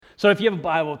So if you have a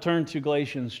Bible, turn to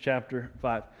Galatians chapter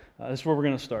 5. This is where we're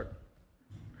going to start.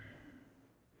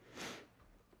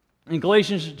 In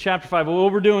Galatians chapter 5,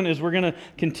 what we're doing is we're going to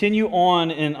continue on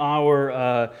in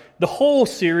our the whole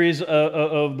series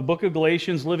of the book of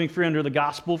Galatians, Living Free Under the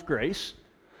Gospel of Grace.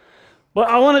 But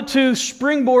I wanted to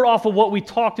springboard off of what we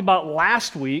talked about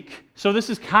last week. So this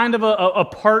is kind of a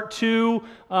part two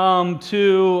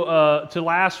to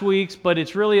last week's, but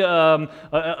it's really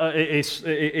a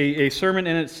sermon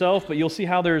in itself, but you'll see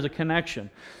how there is a connection.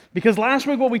 Because last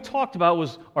week what we talked about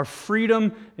was our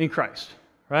freedom in Christ,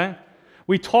 right?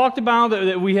 We talked about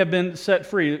that we have been set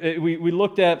free. We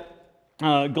looked at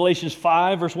Galatians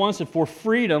 5, verse 1, said, "For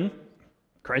freedom,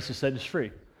 Christ has set us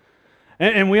free."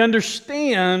 And we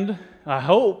understand, I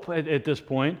hope at this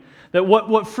point, that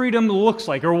what freedom looks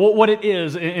like or what it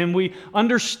is. And we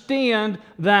understand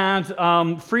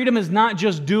that freedom is not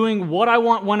just doing what I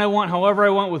want, when I want, however I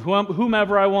want, with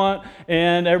whomever I want,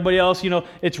 and everybody else. You know,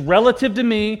 it's relative to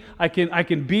me. I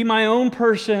can be my own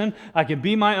person. I can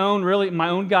be my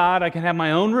own God. I can have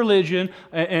my own religion,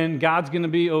 and God's going to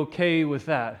be okay with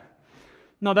that.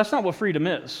 No, that's not what freedom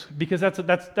is, because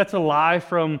that's a lie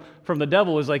from the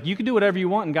devil. Is like, you can do whatever you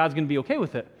want and God's going to be okay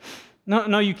with it.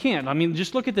 No, you can't. I mean,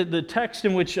 just look at the text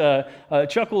in which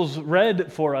Chuckles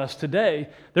read for us today.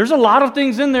 There's a lot of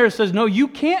things in there that says, no, you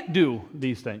can't do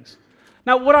these things.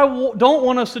 Now, what I don't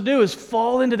want us to do is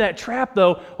fall into that trap,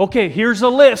 though. Okay, here's a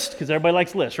list, because everybody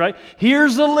likes lists, right?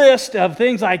 Here's a list of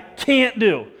things I can't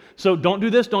do. So don't do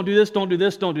this, don't do this, don't do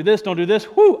this, don't do this, don't do this.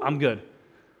 Whew, I'm good.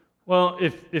 Well,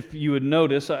 if you would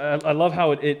notice, I love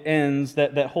how it ends,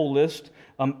 that whole list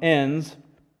ends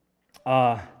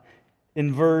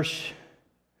in verse,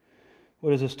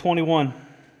 21.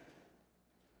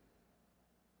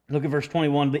 Look at verse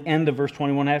 21, the end of verse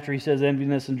 21, after he says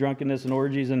enviness and drunkenness and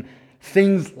orgies and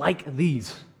things like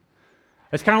these.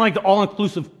 It's kind of like the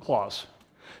all-inclusive clause.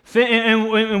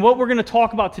 And what we're going to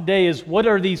talk about today is, what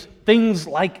are these things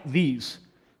like these?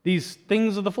 These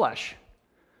things of the flesh.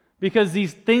 Because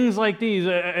these things like these,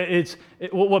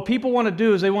 what people want to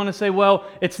do is they want to say, well,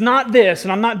 it's not this,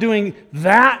 and I'm not doing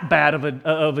that bad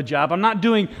of a job. I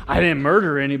didn't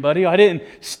murder anybody. I didn't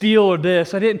steal or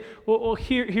this.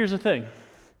 Here's the thing.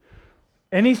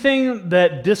 Anything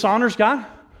that dishonors God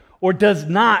or does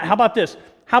not, how about this?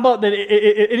 How about that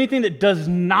anything that does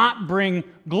not bring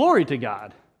glory to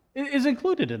God is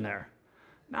included in there?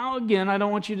 Now, again, I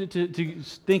don't want you to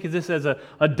think of this as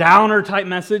a downer type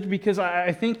message, because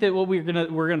I think that what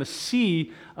we're gonna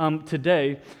see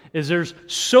today is there's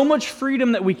so much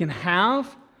freedom that we can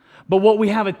have, but what we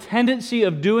have a tendency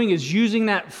of doing is using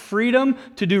that freedom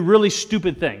to do really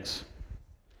stupid things.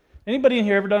 Anybody in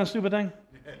here ever done a stupid thing?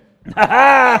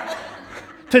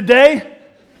 Today?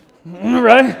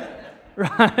 Right?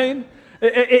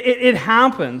 It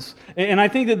happens. And I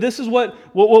think that this is what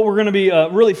we're going to be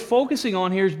really focusing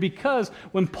on here, is because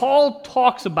when Paul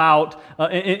talks about,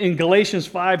 in Galatians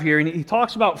 5 here, and he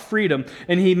talks about freedom,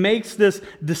 and he makes this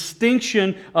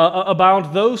distinction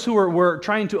about those who were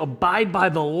trying to abide by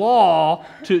the law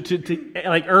to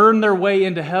like earn their way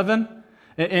into heaven.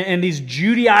 And these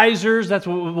Judaizers, that's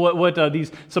what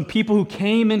some people who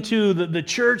came into the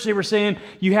church, they were saying,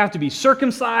 you have to be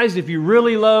circumcised if you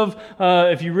really love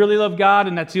God,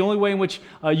 and that's the only way in which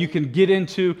you can get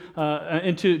into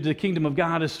the kingdom of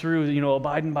God is through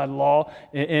abiding by the law.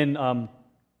 And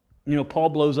Paul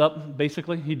blows up.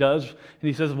 Basically, he does, and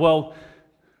he says, well,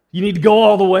 you need to go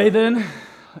all the way then.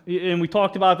 And we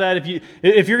talked about that.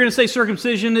 If you're going to say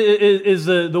circumcision is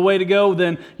the way to go,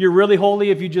 then you're really holy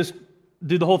if you just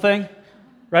do the whole thing,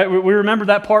 right? We remember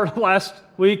that part last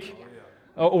week.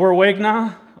 We're awake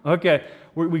now? Okay.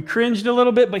 We cringed a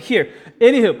little bit, but here.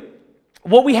 Anywho,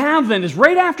 what we have then is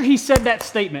right after he said that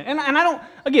statement, and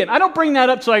I don't bring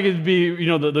that up so I could be,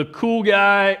 the cool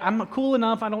guy. I'm not cool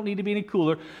enough. I don't need to be any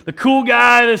cooler. The cool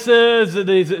guy that says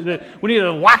that we need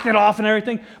to whack it off and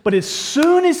everything. But as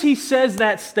soon as he says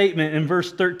that statement in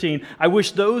verse 13, I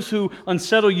wish those who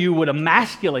unsettle you would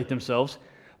emasculate themselves.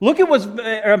 Look at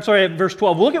verse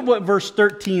 12. Look at what verse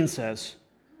 13 says.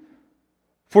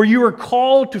 For you are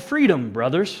called to freedom,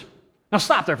 brothers. Now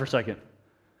stop there for a second.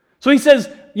 So he says,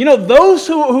 those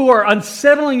who are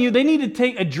unsettling you, they need to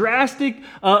take a drastic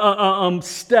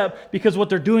step, because what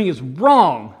they're doing is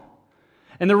wrong.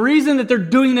 And the reason that they're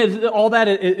doing all that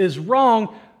is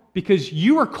wrong, because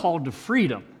you are called to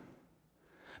freedom.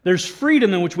 There's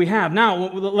freedom in which we have. Now,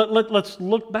 let's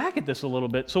look back at this a little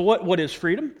bit. So what is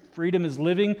freedom? Freedom is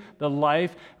living the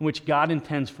life in which God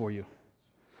intends for you.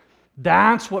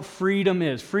 That's what freedom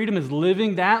is. Freedom is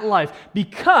living that life,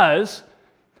 because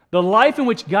the life in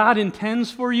which God intends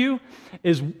for you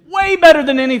is way better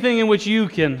than anything in which you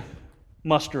can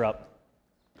muster up.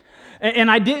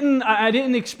 And I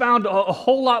didn't expound a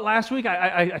whole lot last week.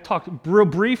 I talked real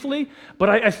briefly, but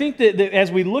I think that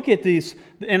as we look at these,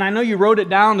 and I know you wrote it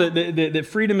down, that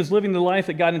freedom is living the life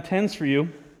that God intends for you.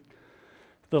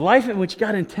 The life in which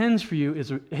God intends for you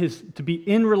is to be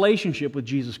in relationship with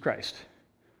Jesus Christ.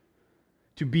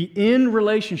 To be in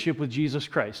relationship with Jesus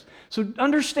Christ. So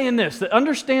understand this,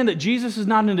 understand that Jesus is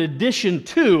not an addition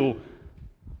to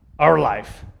our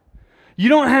life. You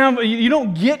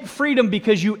don't get freedom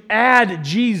because you add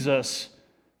Jesus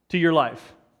to your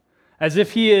life, as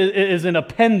if he is an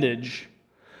appendage.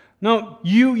 No,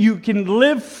 you can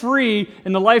live free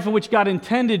in the life in which God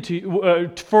intended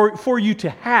for you to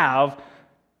have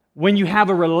when you have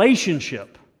a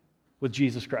relationship with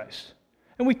Jesus Christ.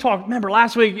 And we talked, remember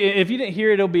last week, if you didn't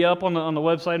hear it, it'll be up on the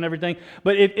website and everything.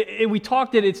 But we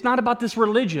talked that it's not about this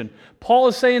religion. Paul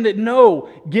is saying that no,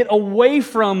 get away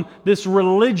from this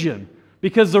religion.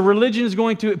 Because the religion is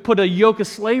going to put a yoke of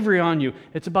slavery on you.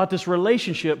 It's about this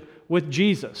relationship with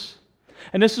Jesus.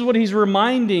 And this is what he's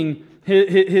reminding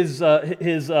his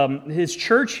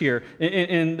church here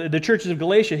in the churches of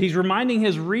Galatia. He's reminding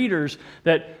his readers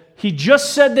that he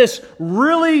just said this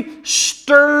really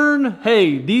stern,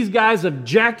 hey, these guys have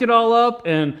jacked it all up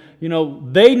and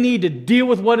they need to deal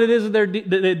with what it is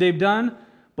that they've done.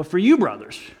 But for you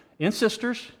brothers and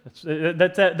sisters,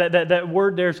 that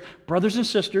word there's brothers and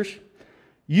sisters,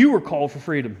 you were called for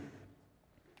freedom.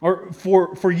 Or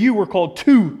for you were called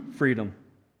to freedom.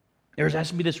 There has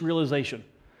to be this realization.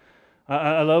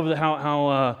 I love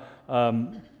how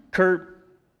Kurt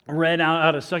read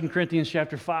out of 2 Corinthians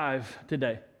chapter 5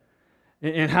 today.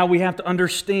 And how we have to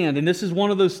understand. And this is one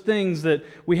of those things that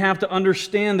we have to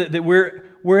understand that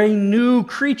we're a new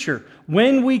creature.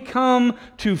 When we come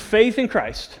to faith in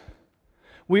Christ,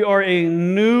 we are a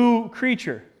new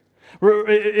creature.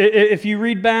 If you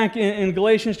read back in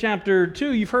Galatians chapter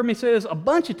 2, you've heard me say this a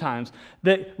bunch of times,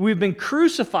 that we've been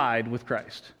crucified with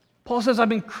Christ. Paul says, I've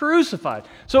been crucified.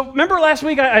 So remember last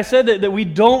week I said that we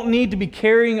don't need to be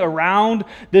carrying around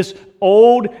this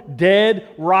old, dead,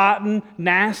 rotten,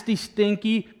 nasty,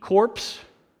 stinky corpse,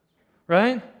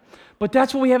 right? But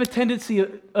that's what we have a tendency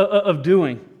of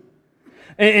doing.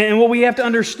 And what we have to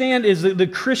understand is that the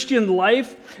Christian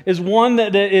life is one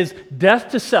that is death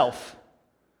to self.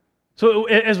 So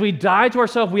as we die to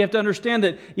ourselves, we have to understand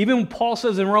that even when Paul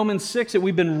says in Romans 6 that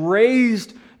we've been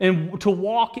raised and to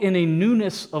walk in a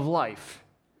newness of life.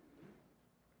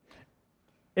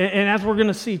 And as we're going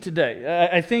to see today,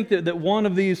 I think that one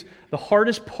of the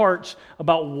hardest parts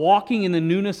about walking in the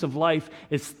newness of life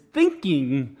is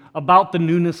thinking about the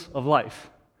newness of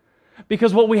life.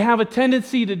 Because what we have a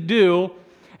tendency to do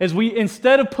is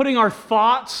instead of putting our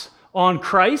thoughts on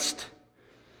Christ,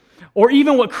 or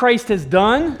even what Christ has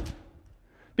done,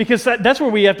 because that's where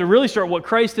we have to really start, what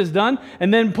Christ has done,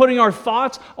 and then putting our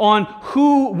thoughts on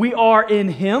who we are in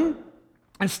Him.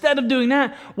 Instead of doing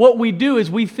that, what we do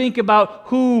is we think about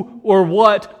who or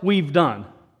what we've done.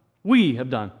 We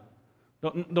have done.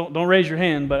 Don't raise your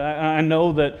hand, but I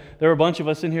know that there are a bunch of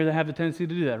us in here that have the tendency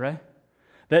to do that, right?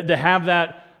 That to have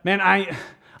that, man,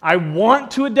 I want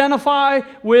to identify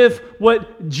with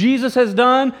what Jesus has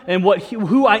done and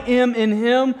who I am in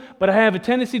Him, but I have a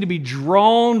tendency to be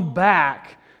drawn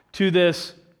back to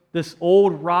this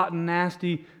old, rotten,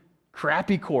 nasty,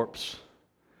 crappy corpse.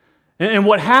 And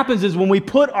what happens is when we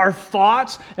put our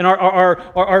thoughts and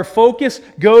our focus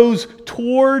goes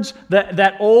towards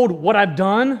that old, what I've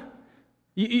done,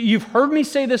 you've heard me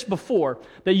say this before,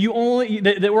 that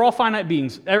we're all finite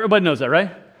beings. Everybody knows that, right?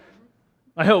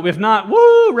 I hope. If not,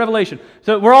 woo, revelation.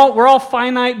 So we're all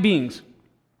finite beings.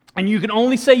 And you can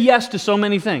only say yes to so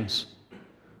many things.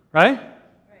 Right?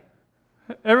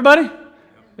 Everybody?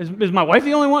 Is my wife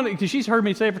the only one? Because she's heard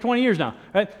me say it for 20 years now.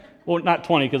 Right? Well, not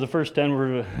 20, because the first 10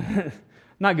 were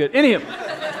not good. Anyhow.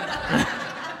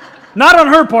 Not on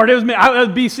her part. It was me. I was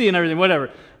BC and everything,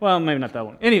 whatever. Well, maybe not that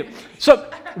one. Anyhow.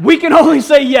 So we can only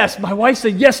say yes. My wife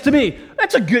said yes to me.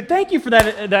 That's a good, thank you for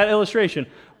that illustration.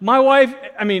 My wife,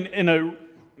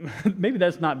 maybe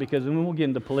that's not because, we'll get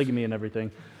into polygamy and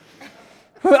everything.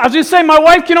 I was just saying, my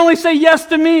wife can only say yes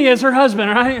to me as her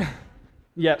husband, right?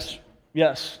 Yes,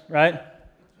 right?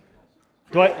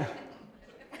 Do I?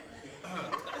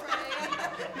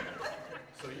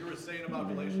 So you were saying about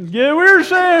Galatians? Yeah, we were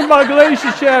saying about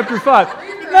Galatians chapter 5.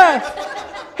 Now,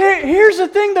 here's the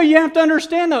thing, though, you have to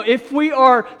understand, though. If we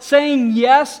are saying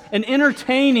yes and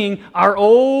entertaining our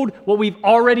old, what we've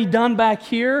already done back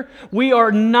here, we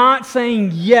are not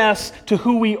saying yes to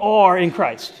who we are in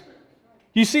Christ.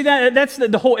 You see that? That's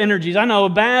the whole energies. I know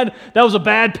that was a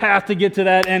bad path to get to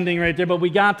that ending right there, but we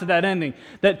got to that ending.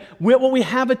 That what we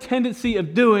have a tendency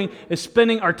of doing is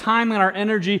spending our time and our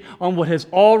energy on what has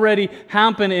already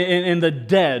happened in the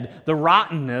dead, the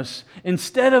rottenness,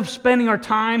 instead of spending our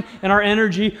time and our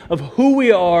energy of who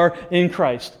we are in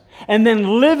Christ. And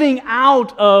then living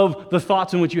out of the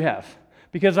thoughts in which you have.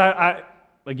 Because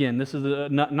again, this is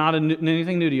not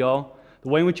anything new to y'all. The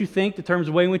way in which you think determines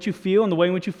the way in which you feel, and the way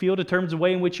in which you feel determines the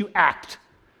way in which you act.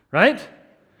 Right?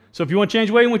 So if you want to change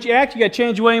the way in which you act, you got to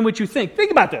change the way in which you think. Think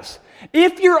about this.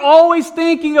 If you're always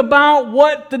thinking about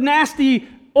what the nasty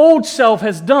old self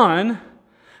has done,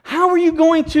 how are you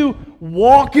going to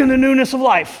walk in the newness of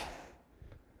life?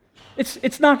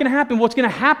 It's not going to happen. What's going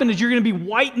to happen is you're going to be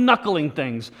white-knuckling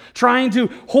things, trying to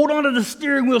hold onto the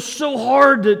steering wheel so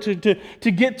hard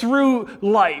to get through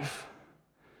life.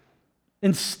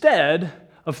 Instead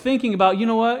of thinking about, you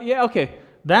know what, yeah, okay,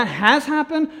 that has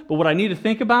happened, but what I need to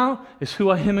think about is who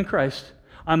I am in Christ.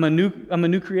 I'm a new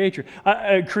creation.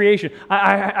 I'm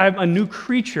a new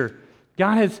creature.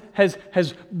 God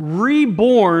has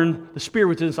reborn the Spirit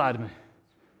within inside of me.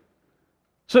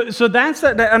 So that's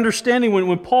that understanding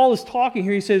when Paul is talking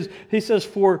here, he says,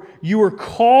 for you are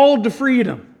called to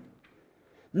freedom.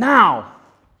 Now,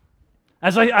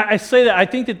 as I say that, I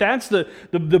think that's the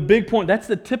big point. That's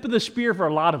the tip of the spear for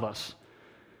a lot of us.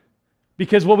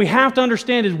 Because what we have to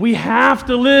understand is we have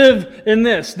to live in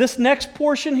this. This next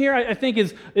portion here, I think,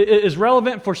 is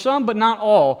relevant for some, but not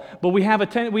all. But we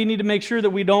need to make sure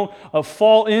that we don't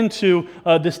fall into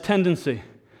this tendency.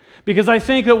 Because I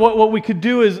think that what we could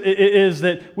do is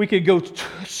that we could go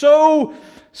so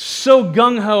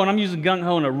gung-ho, and I'm using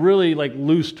gung-ho in a really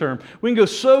loose term. We can go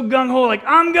so gung-ho,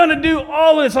 I'm going to do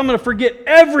all this, I'm going to forget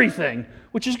everything,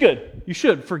 which is good. You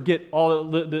should forget all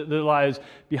the lies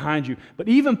behind you. But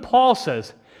even Paul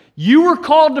says, you were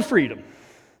called to freedom.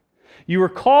 You were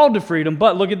called to freedom,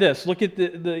 but look at this. Look at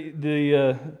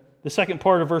the second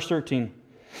part of verse 13.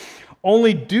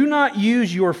 Only do not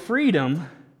use your freedom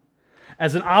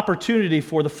as an opportunity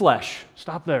for the flesh.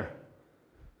 Stop there.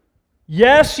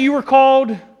 Yes, you were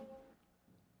called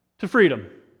to freedom.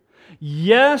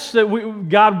 Yes, that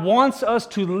God wants us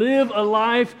to live a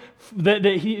life that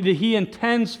He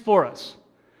intends for us.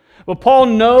 But Paul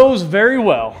knows very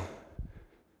well,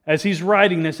 as he's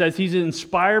writing this, as he's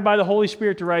inspired by the Holy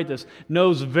Spirit to write this,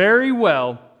 knows very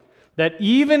well that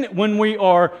even when we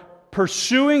are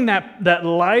pursuing that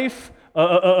life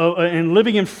and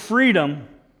living in freedom,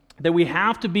 that we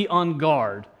have to be on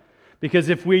guard. Because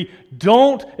if we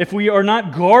are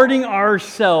not guarding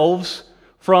ourselves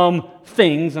from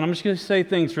things, and I'm just going to say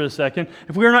things for a second,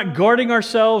 if we are not guarding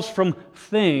ourselves from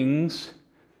things,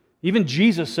 even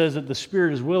Jesus says that the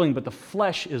spirit is willing, but the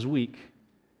flesh is weak.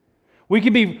 We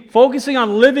can be focusing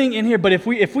on living in here, but if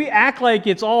we act like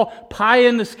it's all pie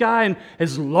in the sky, and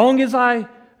as long as I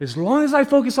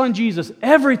focus on Jesus,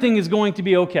 everything is going to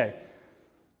be okay.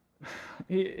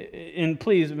 And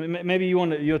please, maybe you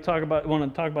want to talk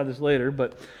about this later,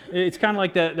 but it's kind of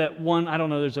like that one. I don't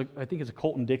know. I think it's a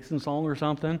Colton Dixon song or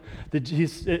something.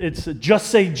 It's just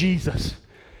say Jesus.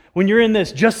 When you're in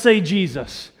this, just say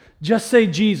Jesus. Just say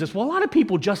Jesus. Well, a lot of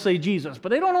people just say Jesus, but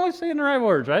they don't always say it in the right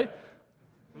words, right?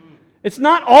 It's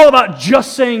not all about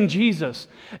just saying Jesus.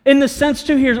 In the sense,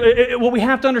 too, here, what we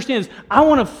have to understand is I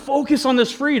want to focus on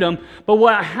this freedom, but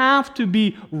what I have to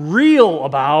be real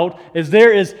about is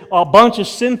there is a bunch of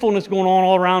sinfulness going on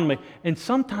all around me. And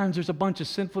sometimes there's a bunch of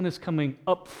sinfulness coming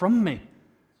up from me,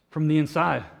 from the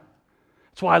inside.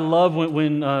 That's why I love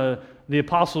when the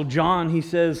Apostle John, he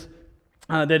says,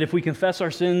 that if we confess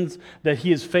our sins, that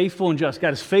He is faithful and just.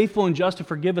 God is faithful and just to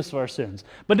forgive us of our sins.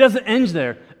 But it doesn't end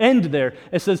there.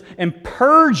 It says, and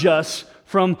purge us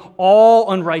from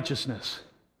all unrighteousness.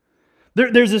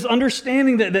 There's this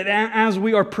understanding that as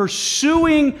we are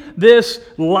pursuing this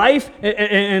life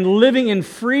and living in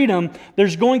freedom,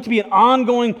 there's going to be an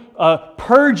ongoing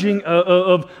purging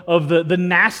of the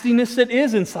nastiness that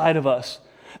is inside of us.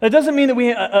 That doesn't mean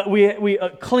that we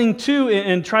cling to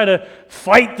and try to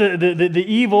fight the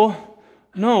evil.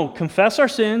 No, confess our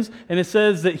sins, and it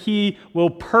says that He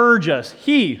will purge us.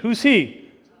 He, who's He?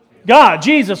 God,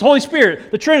 Jesus, Holy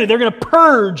Spirit, the Trinity. They're going to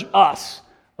purge us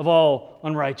of all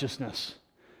unrighteousness.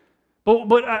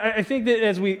 But I think that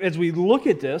as we look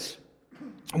at this,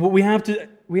 what we have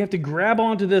to grab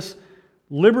onto this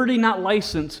liberty not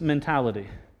license mentality.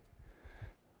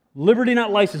 Liberty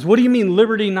not license. What do you mean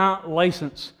liberty not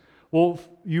license? Well,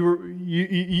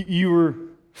 you were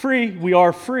free, we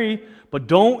are free, but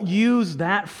don't use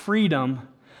that freedom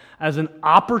as an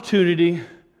opportunity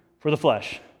for the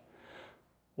flesh.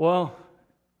 Well,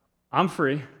 I'm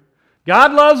free.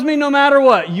 God loves me no matter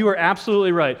what. You are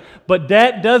absolutely right. But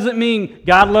that doesn't mean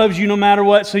God loves you no matter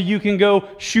what, so you can go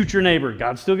shoot your neighbor.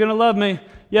 God's still going to love me.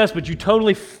 Yes, but you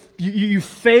totally you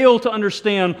fail to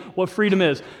understand what freedom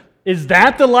is. Is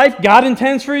that the life God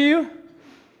intends for you?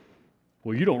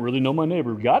 Well, you don't really know my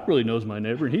neighbor. God really knows my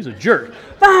neighbor, and he's a jerk.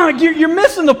 No, you're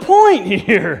missing the point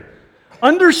here.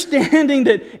 Understanding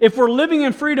that if we're living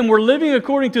in freedom, we're living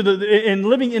according to and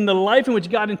living in the life in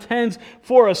which God intends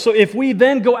for us. So if we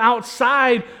then go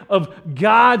outside of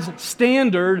God's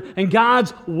standard and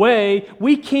God's way,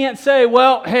 we can't say,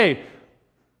 well, hey,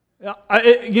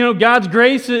 God's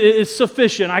grace is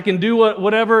sufficient. I can do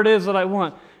whatever it is that I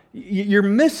want. You're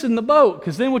missing the boat,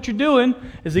 because then what you're doing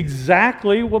is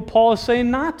exactly what Paul is saying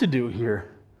not to do here.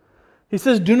 He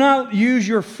says, do not use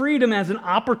your freedom as an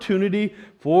opportunity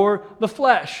for the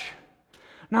flesh.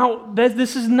 Now,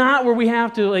 this is not where we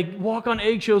have to walk on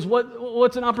eggshells.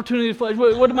 What's an opportunity for the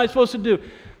flesh? What am I supposed to do?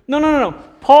 No.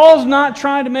 Paul's not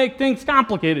trying to make things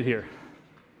complicated here.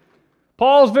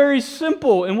 Paul's very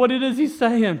simple in what it is he's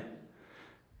saying.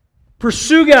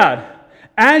 Pursue God.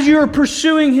 As you're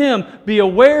pursuing Him, be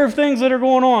aware of things that are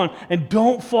going on and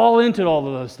don't fall into all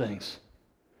of those things.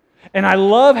 And I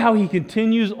love how he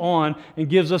continues on and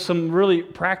gives us some really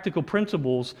practical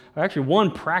principles, or actually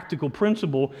one practical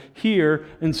principle here,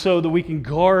 and so that we can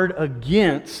guard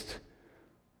against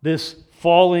this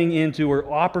falling into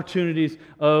or opportunities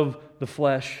of the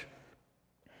flesh.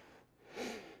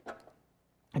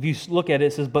 If you look at it,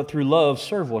 it says, but through love,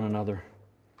 serve one another.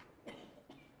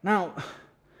 Now,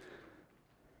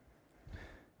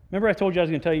 remember I told you I was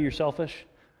going to tell you you're selfish?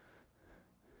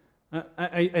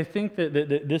 I think that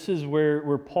this is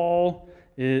where Paul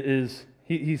is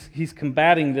he's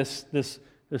combating this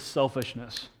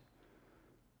selfishness.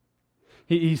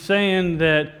 He's saying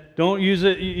that don't use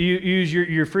use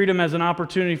your freedom as an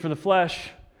opportunity for the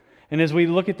flesh. And as we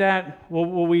look at that,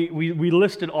 we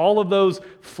listed all of those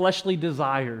fleshly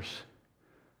desires.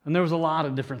 And there was a lot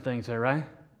of different things there, right?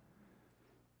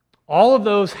 All of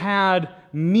those had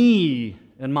me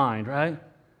in mind, right?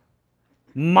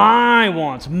 My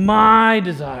wants, my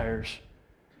desires.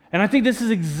 And I think this is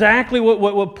exactly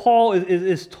what Paul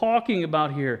is talking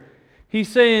about here. He's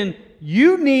saying,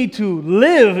 you need to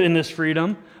live in this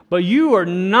freedom, but you are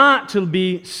not to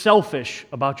be selfish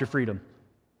about your freedom.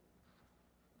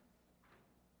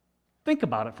 Think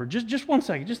about it for just 1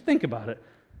 second. Just think about it.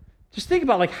 Just think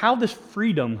about how this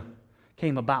freedom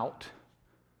came about.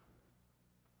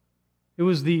 It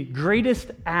was the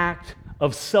greatest act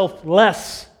of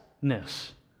selflessness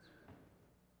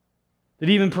that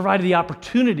even provided the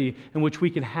opportunity in which we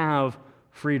can have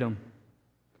freedom.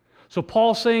 So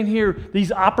Paul's saying here,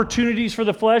 these opportunities for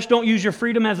the flesh, don't use your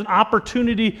freedom as an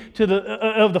opportunity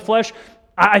of the flesh.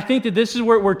 I think that this is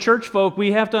where we're church folk,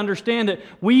 we have to understand that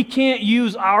we can't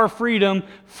use our freedom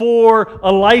for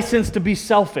a license to be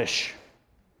selfish.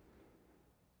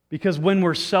 Because when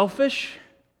we're selfish,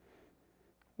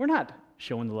 we're not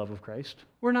showing the love of Christ.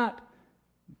 We're not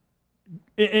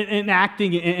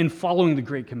enacting and following the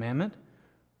great commandment.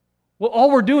 Well,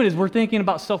 all we're doing is we're thinking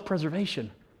about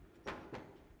self-preservation.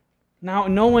 Now,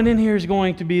 no one in here is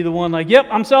going to be the one yep,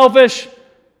 I'm selfish.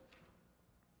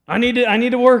 I need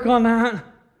to work on that.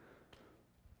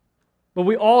 But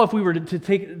we all, if we were to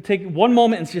take one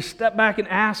moment and just step back and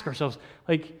ask ourselves,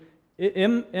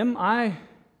 am I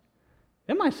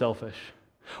selfish?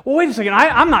 Well, wait a second.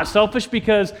 I'm not selfish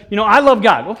because I love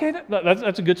God. Okay,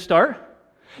 that's a good start.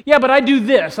 Yeah, but I do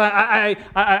this.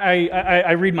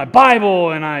 I read my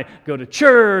Bible and I go to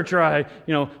church, or I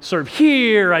serve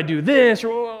here. I do this.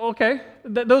 Okay,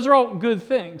 those are all good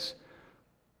things.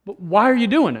 But why are you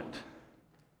doing it?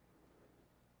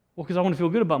 Well, because I want to feel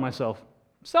good about myself.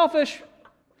 Selfish.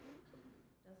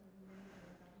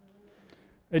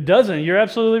 It doesn't. You're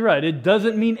absolutely right. It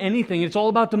doesn't mean anything. It's all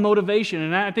about the motivation,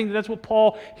 and I think that's what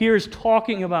Paul here is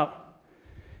talking about.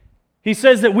 He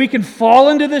says that we can fall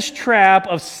into this trap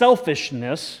of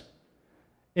selfishness,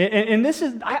 and this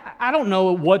is, I don't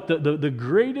know what the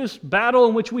greatest battle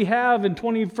in which we have in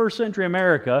 21st century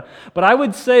America, but I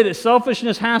would say that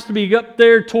selfishness has to be up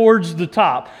there towards the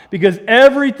top, because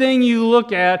everything you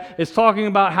look at is talking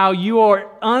about how you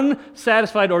are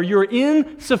unsatisfied or you're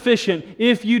insufficient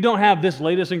if you don't have this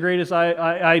latest and greatest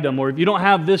item, or if you don't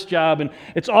have this job, and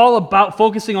it's all about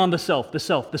focusing on the self.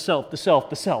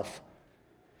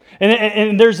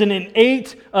 And there's an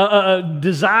innate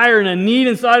desire and a need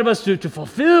inside of us to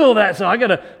fulfill that. So I got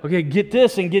to get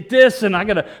this, and I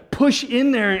got to push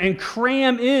in there and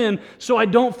cram in so I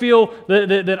don't feel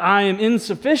that I am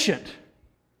insufficient.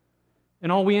 And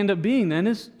all we end up being then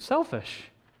is selfish.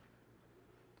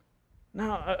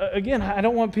 Now, again, I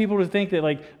don't want people to think that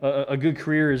like a good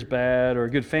career is bad or a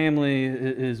good family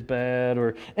is bad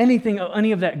or anything,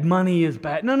 any of that money is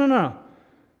bad. No, no, no.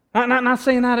 Not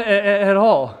saying that at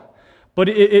all. But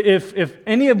if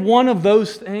any of one of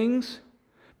those things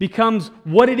becomes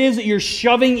what it is that you're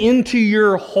shoving into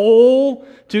your hole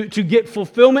to get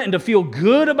fulfillment and to feel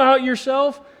good about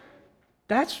yourself,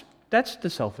 that's the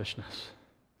selfishness.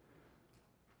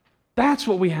 That's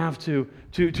what we have to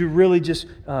really just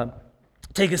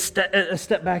take a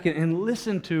step back and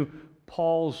listen to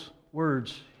Paul's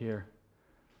words here.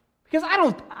 Because I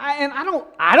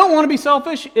don't want to be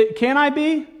selfish. Can I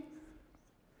be?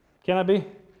 Can I be?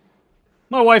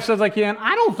 My wife says I can.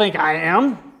 I don't think I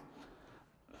am.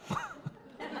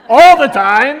 All the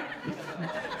time.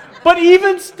 But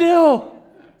even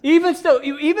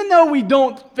though we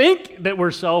don't think that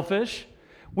we're selfish,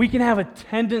 we can have a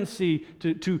tendency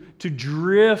to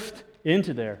drift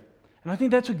into there. And I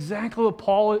think that's exactly what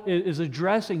Paul is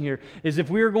addressing here, is if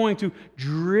we are going to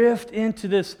drift into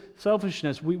this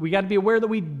selfishness, we got to be aware that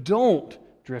we don't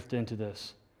drift into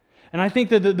this. And I think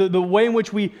that the way in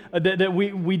which we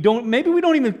don't, maybe we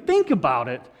don't even think about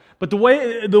it, but the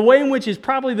way in which is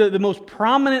probably the most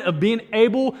prominent of being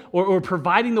able or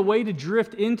providing the way to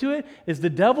drift into it is the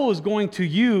devil is going to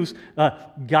use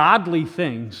godly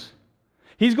things.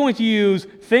 He's going to use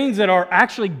things that are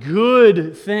actually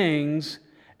good things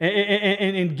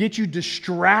and get you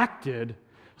distracted.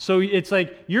 So it's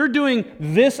like you're doing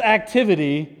this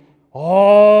activity.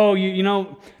 Oh, you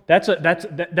know, that's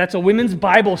a women's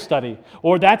Bible study,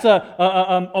 or that's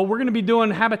we're going to be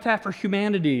doing Habitat for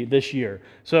Humanity this year.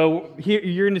 So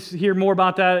you're going to hear more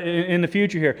about that in the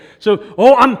future here. So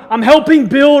I'm helping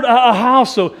build a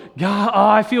house. So God,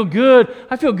 I feel good.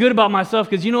 I feel good about myself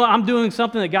because you know what? I'm doing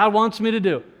something that God wants me to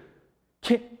do.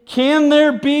 Can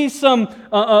there be some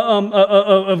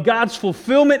of God's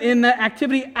fulfillment in that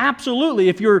activity? Absolutely.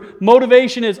 If your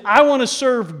motivation is, I want to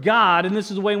serve God, and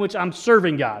this is the way in which I'm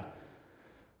serving God.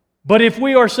 But if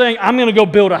we are saying, I'm going to go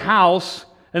build a house,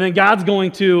 and then God's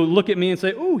going to look at me and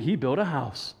say, oh, he built a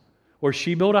house, or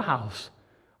she built a house.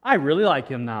 I really like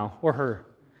him now, or her.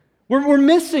 We're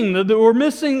missing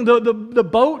the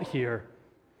boat here.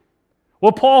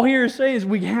 What Paul here is saying is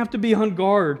we have to be on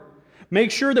guard.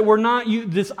 Make sure that we're not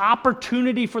this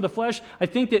opportunity for the flesh. I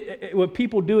think that what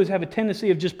people do is have a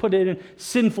tendency of just putting in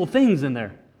sinful things in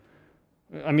there.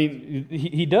 I mean,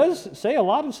 he does say a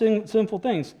lot of sinful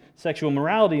things. Sexual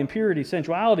immorality, impurity,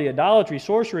 sensuality, idolatry,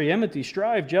 sorcery, enmity,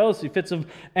 strife, jealousy, fits of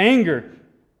anger.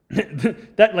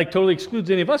 That like totally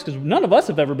excludes any of us because none of us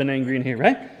have ever been angry in here,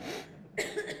 right?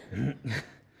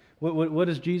 What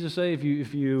does Jesus say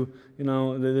if you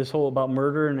know, this whole about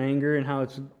murder and anger and how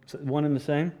it's one and the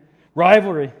same?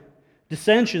 Rivalry,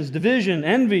 dissensions, division,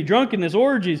 envy, drunkenness,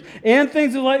 orgies, and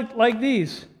things like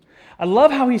these. I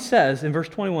love how he says in verse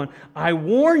 21, I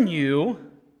warn you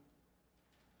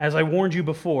as I warned you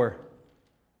before.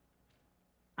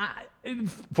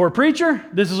 For a preacher,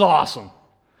 this is awesome.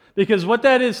 Because what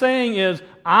that is saying is,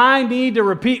 I need to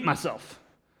repeat myself.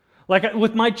 Like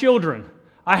with my children,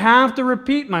 I have to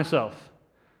repeat myself.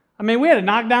 I mean, we had a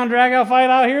knockdown, drag-out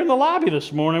fight out here in the lobby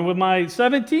this morning with my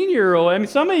 17-year-old. I mean,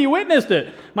 some of you witnessed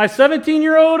it. My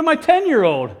 17-year-old and my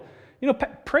 10-year-old. You know,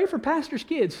 pray for pastors'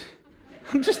 kids.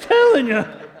 I'm just telling you.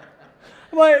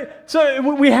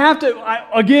 So we have to,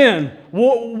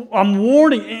 I'm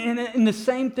warning. And the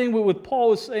same thing with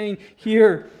Paul is saying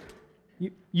here.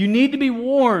 You need to be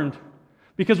warned.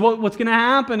 Because what's going to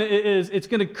happen is it's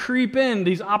going to creep in.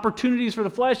 These opportunities for the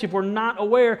flesh, if we're not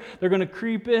aware, they're going to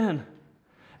creep in.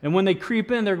 And when they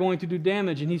creep in, they're going to do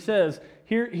damage. And he says,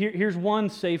 here's one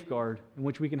safeguard in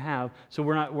which we can have, so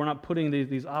we're not putting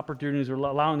these opportunities or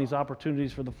allowing these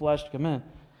opportunities for the flesh to come in.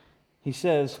 He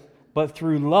says, but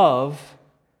through love,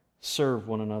 serve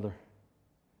one another.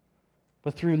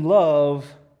 But through love,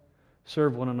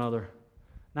 serve one another.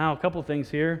 Now, a couple of things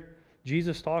here.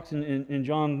 Jesus talks in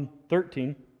John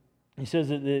 13. He says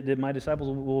that my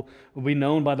disciples will be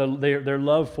known by their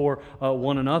love for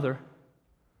one another.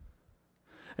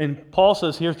 And Paul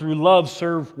says here, through love,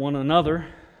 serve one another.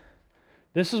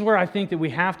 This is where I think that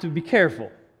we have to be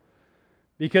careful.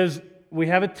 Because we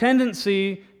have a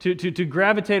tendency to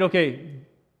gravitate, okay,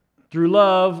 through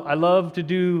love, I love to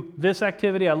do this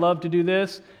activity, I love to do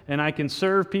this, and I can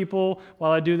serve people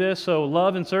while I do this. So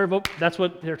love and serve, that's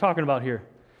what they're talking about here.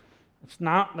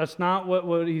 That's not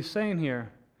what he's saying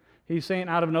here. He's saying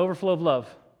out of an overflow of love,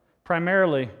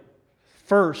 primarily,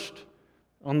 first,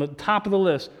 on the top of the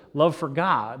list, love for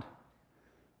God,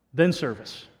 then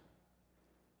service.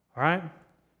 All right?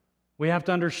 We have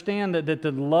to understand that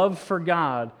the love for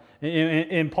God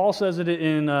And Paul says it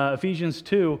in Ephesians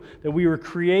 2, that we were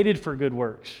created for good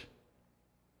works.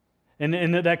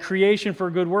 And that creation for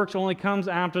good works only comes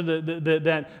after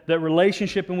that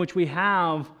relationship in which we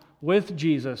have with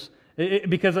Jesus.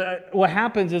 Because what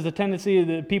happens is the tendency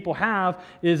that people have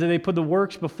is that they put the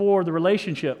works before the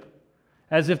relationship,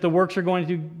 as if the works are going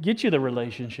to get you the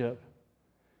relationship.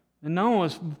 And no,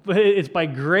 it's by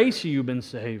grace you've been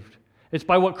saved. It's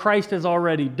by what Christ has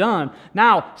already done.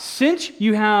 Now, since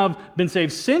you have been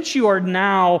saved, since you are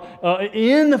now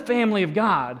in the family of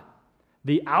God,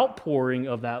 the outpouring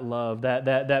of that love,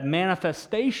 that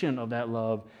manifestation of that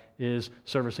love is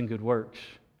service and good works.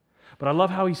 But I love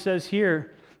how he says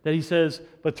here, that he says,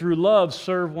 but through love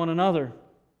serve one another.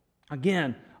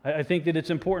 Again, I think that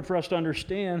it's important for us to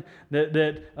understand that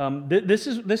this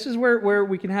is where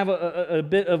we can have a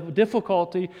bit of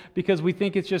difficulty, because we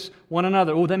think it's just one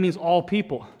another. Oh, that means all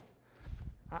people.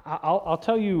 I'll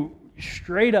tell you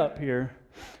straight up here,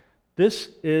 this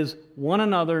is one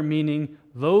another, meaning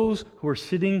those who are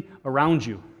sitting around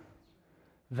you.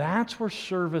 That's where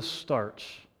service starts.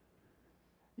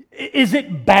 Is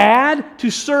it bad to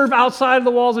serve outside of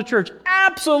the walls of church?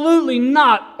 Absolutely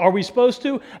not. Are we supposed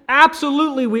to?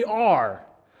 Absolutely we are.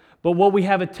 But what we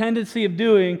have a tendency of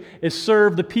doing is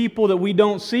serve the people that we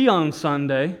don't see on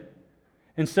Sunday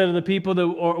instead of the people that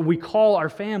we call our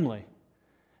family.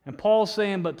 And Paul's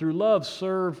saying, but through love,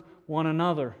 serve one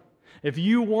another. If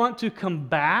you want to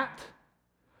combat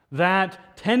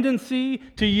that tendency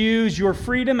to use your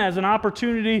freedom as an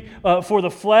opportunity for the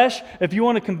flesh, if you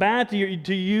want to combat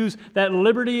to use that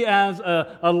liberty as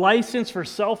a license for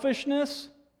selfishness,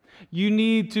 you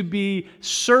need to be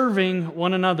serving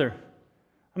one another.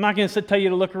 I'm not going to tell you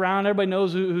to look around. Everybody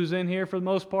knows who's in here for the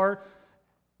most part.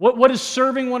 What does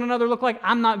serving one another look like?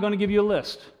 I'm not going to give you a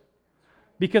list.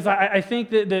 Because I think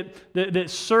that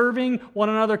serving one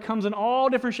another comes in all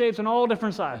different shapes and all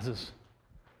different sizes.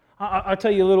 I'll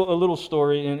tell you a little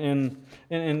story, and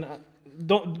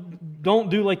don't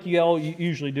do like you all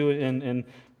usually do it and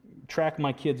track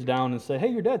my kids down and say, hey,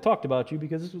 your dad talked about you,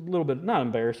 because it's a little bit, not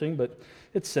embarrassing, but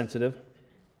it's sensitive.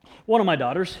 One of my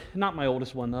daughters, not my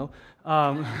oldest one though.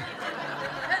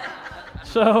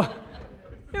 So,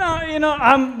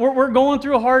 we're going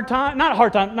through a hard time. Not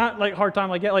like hard time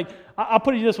like that. Like, I'll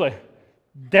put it this way.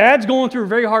 Dad's going through a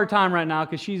very hard time right now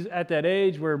because she's at that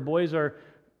age where boys are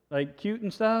like cute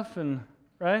and stuff, and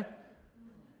right?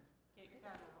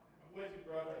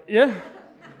 Yeah.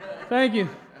 Thank you.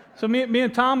 So me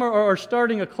and Tom are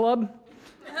starting a club.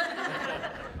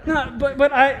 No,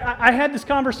 but I had this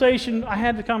conversation. I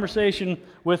had the conversation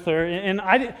with her, and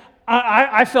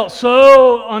I felt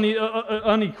so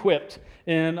unequipped,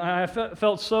 and I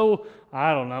felt so,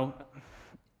 I don't know.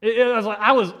 It was like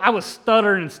I was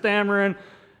stuttering and stammering.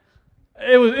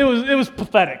 It was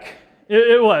pathetic.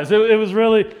 It was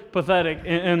really pathetic,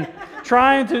 and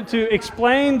trying to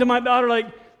explain to my daughter, like,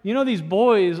 these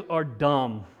boys are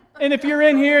dumb, and if you're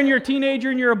in here and you're a teenager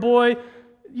and you're a boy,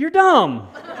 you're dumb.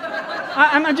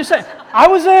 I'm just saying. I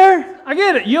was there. I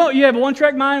get it. You have a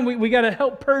one-track mind. We got to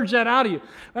help purge that out of you.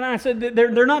 And I said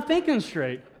they're not thinking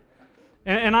straight,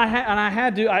 and I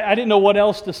had to. I didn't know what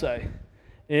else to say.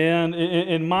 And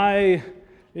in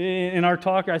our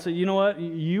talk, I said, you know what?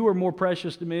 You are more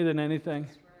precious to me than anything.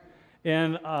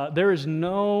 And there is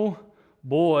no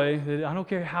boy, I don't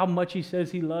care how much he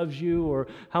says he loves you, or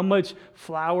how much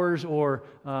flowers or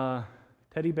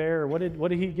teddy bear, or what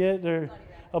did he get? Or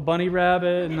a bunny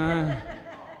rabbit, and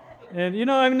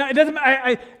it doesn't.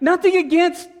 Nothing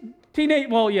against teenage.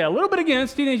 Well, yeah, a little bit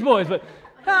against teenage boys, but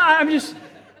I'm just.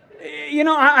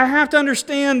 I have to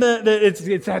understand that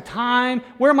it's that time.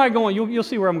 Where am I going? You'll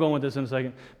see where I'm going with this in a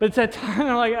second. But it's that time.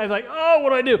 I'm like, oh, what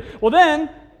do I do? Well, then,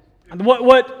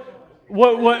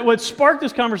 what sparked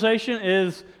this conversation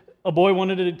is a boy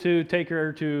wanted to take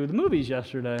her to the movies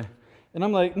yesterday, and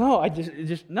I'm like, no, I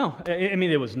just no. I mean,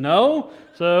 it was no.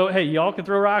 So hey, y'all can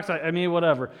throw rocks. I mean,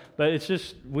 whatever. But it's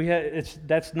just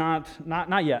that's not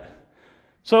yet.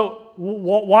 So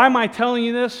why am I telling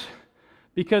you this?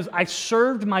 Because I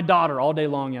served my daughter all day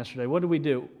long yesterday. What did we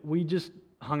do? We just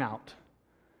hung out.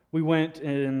 We went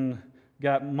and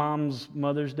got Mom's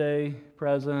Mother's Day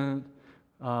present.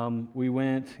 We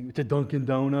went to Dunkin'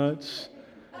 Donuts.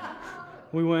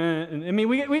 We went, and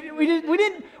we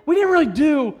didn't really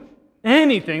do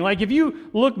anything. Like, if you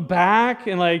look back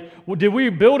and did we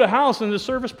build a house in the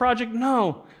service project?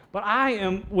 No. But I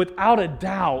am, without a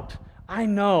doubt, I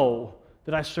know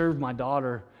that I served my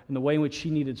daughter in the way in which she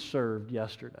needed served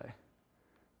yesterday.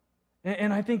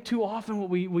 And I think too often what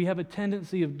we have a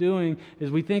tendency of doing is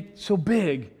we think so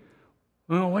big.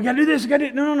 Oh, I got to do this, I got to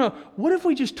do. No. What if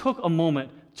we just took a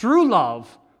moment, through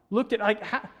love, looked at,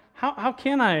 how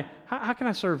can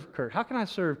I serve Kurt? How can I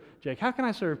serve Jake? How can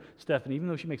I serve Stephanie, even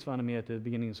though she makes fun of me at the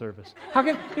beginning of the service? How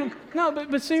can, no,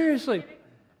 but seriously,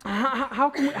 how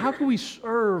can we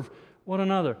serve one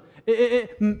another?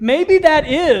 Maybe that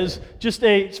is just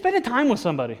spending time with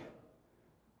somebody.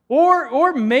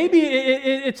 Or maybe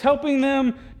it's helping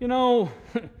them, mow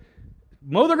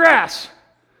the grass.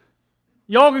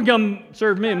 Y'all can come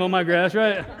serve me and mow my grass,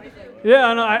 right? Yeah,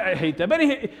 I know, I hate that.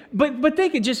 But they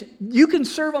can you can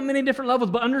serve on many different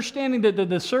levels, but understanding that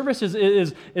the service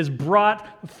is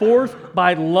brought forth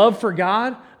by love for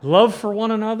God, love for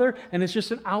one another, and it's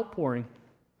just an outpouring.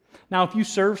 Now, if you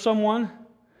serve someone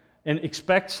and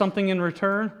expect something in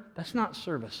return, that's not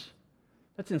service.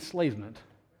 That's enslavement.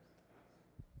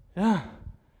 Yeah.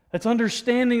 That's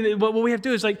understanding that what we have to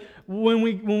do is like when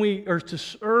we are to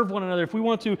serve one another, if we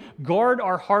want to guard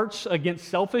our hearts against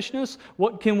selfishness,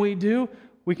 what can we do?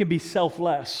 We can be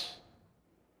selfless.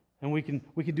 And we can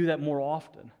do that more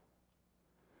often.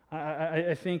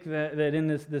 I think that in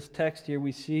this text here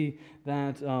we see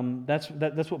that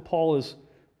that's what Paul is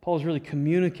really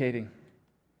communicating.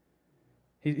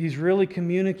 He's really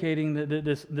communicating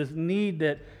this need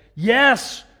that,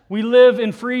 yes, we live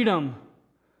in freedom.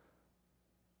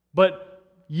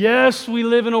 But yes, we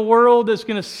live in a world that's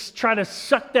going to try to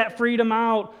suck that freedom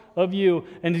out of you.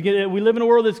 And we live in a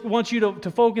world that wants you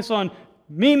to focus on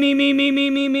me.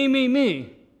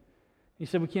 He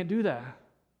said we can't do that.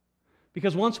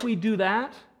 Because once we do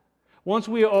that, once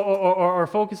we are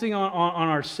focusing on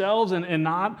ourselves and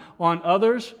not on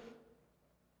others,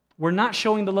 we're not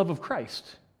showing the love of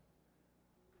Christ.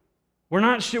 We're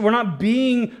not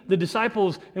being the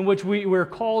disciples in which we're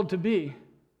called to be.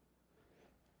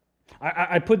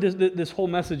 I put this whole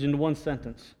message into one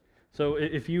sentence. So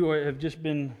if you have just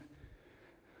been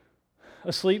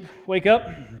asleep, wake up,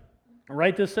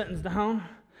 write this sentence down,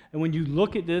 and when you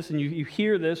look at this and you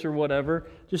hear this or whatever,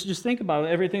 just think about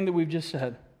everything that we've just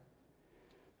said.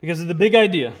 Because the big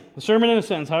idea, the sermon in a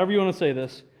sentence, however you want to say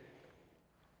this,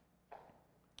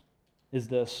 is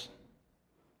this.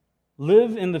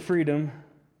 Live in the freedom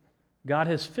God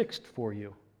has fixed for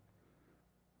you.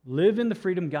 Live in the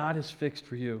freedom God has fixed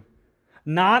for you.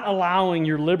 Not allowing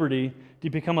your liberty to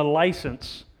become a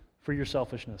license for your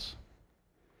selfishness.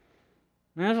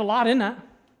 And there's a lot in that.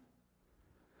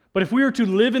 But if we were to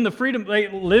live in the freedom,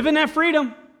 live in that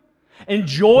freedom,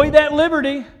 enjoy that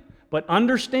liberty, but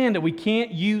understand that we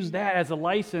can't use that as a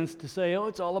license to say, oh,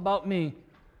 it's all about me.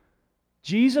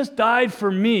 Jesus died for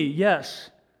me,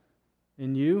 yes.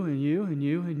 And you, and you, and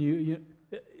you, and you.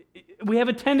 We have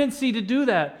a tendency to do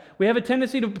that. We have a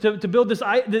tendency to build this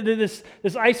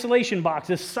isolation box,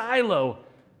 this silo.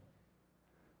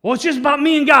 Well, it's just about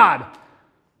me and God.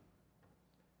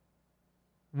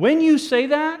 When you say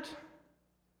that,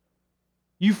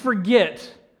 you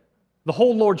forget the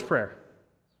whole Lord's Prayer.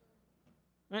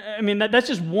 I mean, that's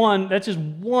just one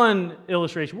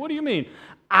illustration. What do you mean?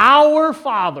 Our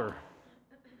Father.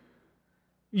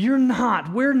 We're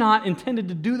not intended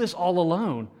to do this all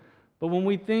alone. But when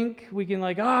we think we can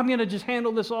I'm going to just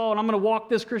handle this all and I'm going to walk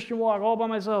this Christian walk all by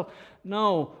myself.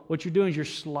 No, what you're doing is you're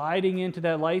sliding into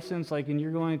that license and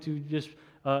you're going to just,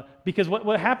 because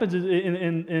what happens is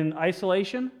in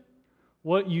isolation,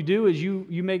 what you do is you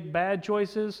make bad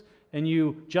choices and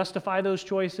you justify those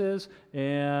choices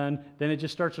and then it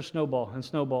just starts to snowball and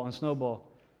snowball and snowball.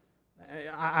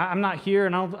 I'm not here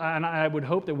and I would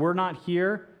hope that we're not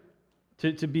here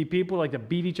to be people to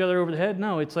beat each other over the head.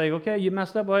 No, it's okay, you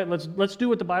messed up. All right, let's do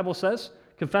what the Bible says.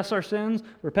 Confess our sins,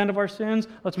 repent of our sins.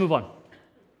 Let's move on.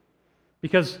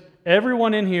 Because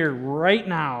everyone in here right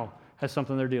now has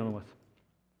something they're dealing with.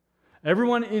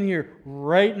 Everyone in here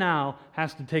right now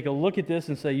has to take a look at this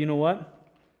and say, you know what?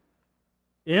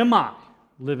 Am I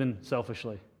living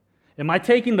selfishly? Am I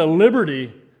taking the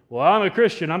liberty, well, I'm a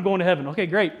Christian, I'm going to heaven. Okay,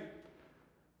 great. Do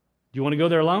you want to go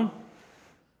there alone?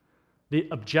 The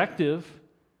objective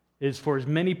is for as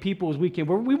many people as we can.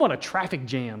 We want a traffic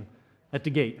jam at the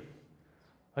gate.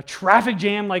 A traffic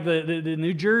jam like the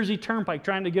New Jersey Turnpike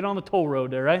trying to get on the toll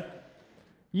road there, right?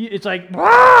 It's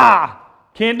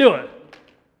can't do it.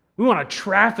 We want a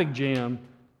traffic jam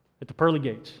at the pearly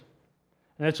gates.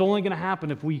 And it's only going to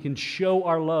happen if we can show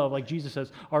our love, like Jesus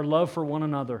says, our love for one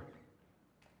another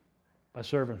by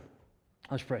serving.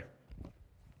 Let's pray.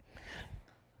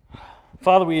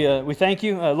 Father, we thank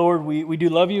you. Lord, we do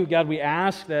love you. God, we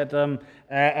ask that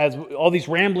as all these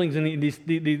ramblings and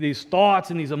these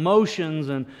thoughts and these emotions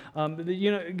and,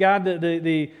 God,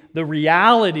 the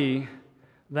reality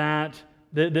that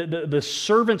the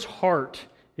servant's heart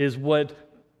is what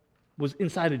was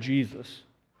inside of Jesus.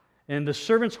 And the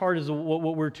servant's heart is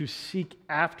what we're to seek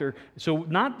after. So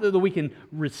not that we can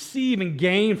receive and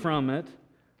gain from it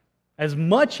as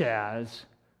much as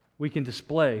we can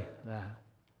display that.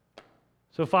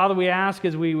 So Father, we ask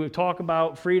as we talk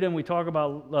about freedom, we talk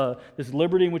about this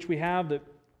liberty in which we have, that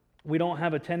we don't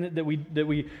have a that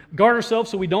we guard ourselves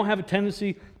so we don't have a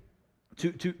tendency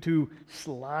to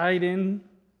slide in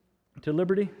to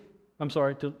liberty. I'm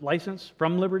sorry, to license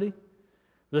from liberty.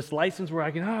 This license where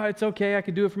I can, it's okay, I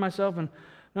can do it for myself. And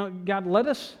no, God, let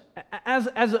us, as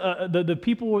the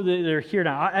people that are here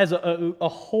now, as a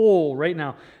whole right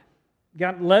now,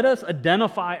 God, let us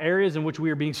identify areas in which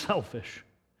we are being selfish.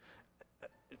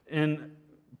 And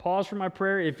pause for my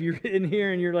prayer. If you're in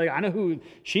here and you're like, I know who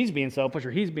she's being selfish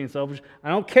or he's being selfish, I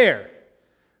don't care.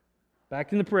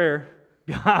 Back in the prayer,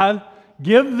 God,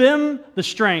 give them the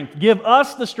strength, give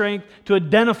us the strength to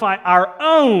identify our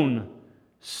own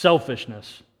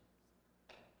selfishness.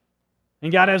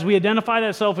 And God, as we identify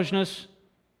that selfishness,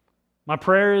 my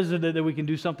prayer is that we can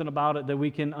do something about it, that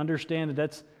we can understand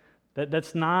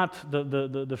that's not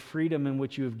the freedom in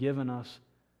which you have given us.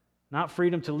 Not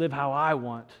freedom to live how I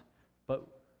want, but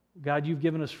God, you've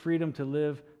given us freedom to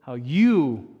live how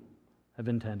you have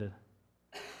intended.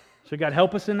 So God,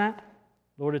 help us in that.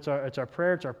 Lord, it's our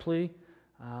prayer, it's our plea.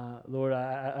 Lord,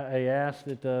 I ask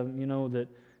that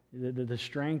that the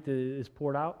strength is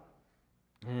poured out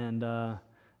and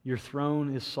your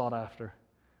throne is sought after.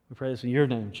 We pray this in your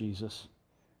name, Jesus.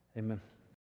 Amen.